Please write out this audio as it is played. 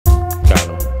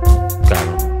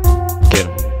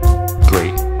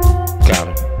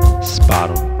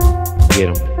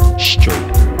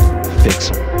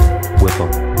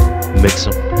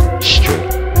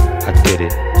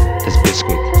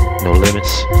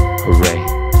Hooray,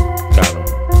 got him,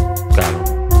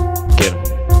 get him,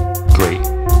 great,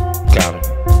 got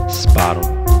him, spot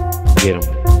him, get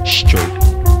him, straight,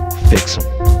 fix him,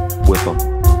 whip him,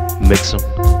 mix him,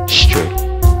 straight.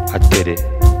 I did it,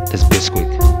 that's Bisquick,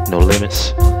 no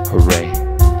limits, hooray.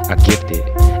 I gifted,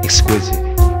 exquisite,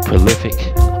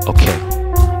 prolific, okay.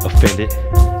 Offended,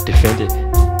 defended,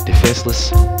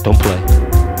 defenseless, don't play.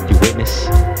 You witness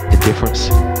the difference,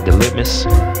 the litmus.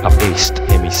 I've aced,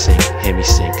 hear me sing,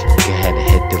 you had to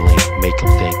hit the link, make them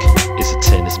think. It's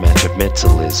a tennis match of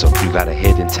mentalism. You got a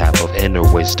hidden tap of inner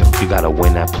wisdom. You gotta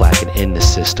win that plaque and in the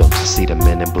system. To see the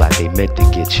men in black, they meant to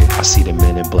get you. I see the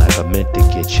men in black, I meant to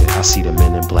get you. I see the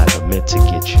men in black, I meant to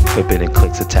get you. Forbidden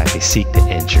clicks attack, they seek to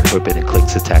injure. Forbidden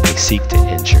clicks attack, they seek to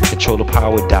injure. Control the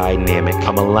power dynamic.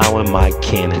 I'm allowing my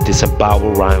cannon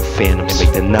disembowel rhyme phantoms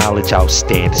and make the knowledge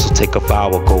outstanding. So take a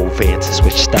vow or go advances.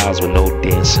 Switch styles with no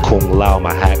dancing. Kung Lao,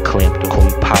 my hat clamped.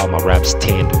 Kung Pao, my raps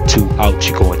tandem. 2 out,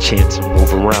 you gon' chance them.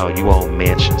 Move around, you on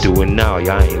mansion. Do it now,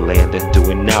 y'all ain't landing. Do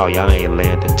it now, y'all ain't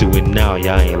landing. Do it now,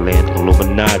 y'all ain't landing.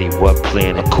 Illuminati, what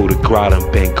planet? A coup de grace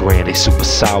done been granted. Super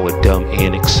sour, dumb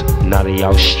annex. Now they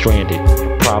out stranded.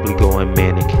 Probably going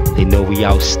manic. They know we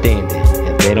outstanding.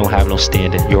 And they don't have no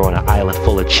standing. You're on an island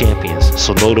full of champions.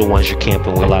 So know the ones you're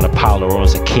camping with. A lot of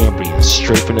Polarons and Cambrians.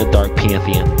 Straight from the dark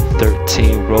pantheon.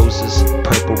 13 roses,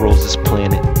 purple roses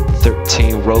planet.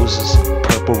 13 roses,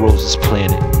 purple roses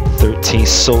planet. 13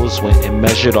 souls went and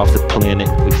measured off the planet.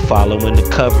 We following the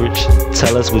coverage,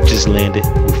 tell us we just landed.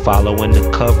 We following the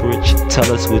coverage,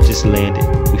 tell us we just landed.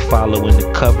 We following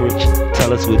the coverage,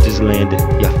 tell us we just landed.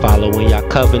 Y'all following y'all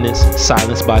covenants,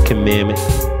 silence by commandment.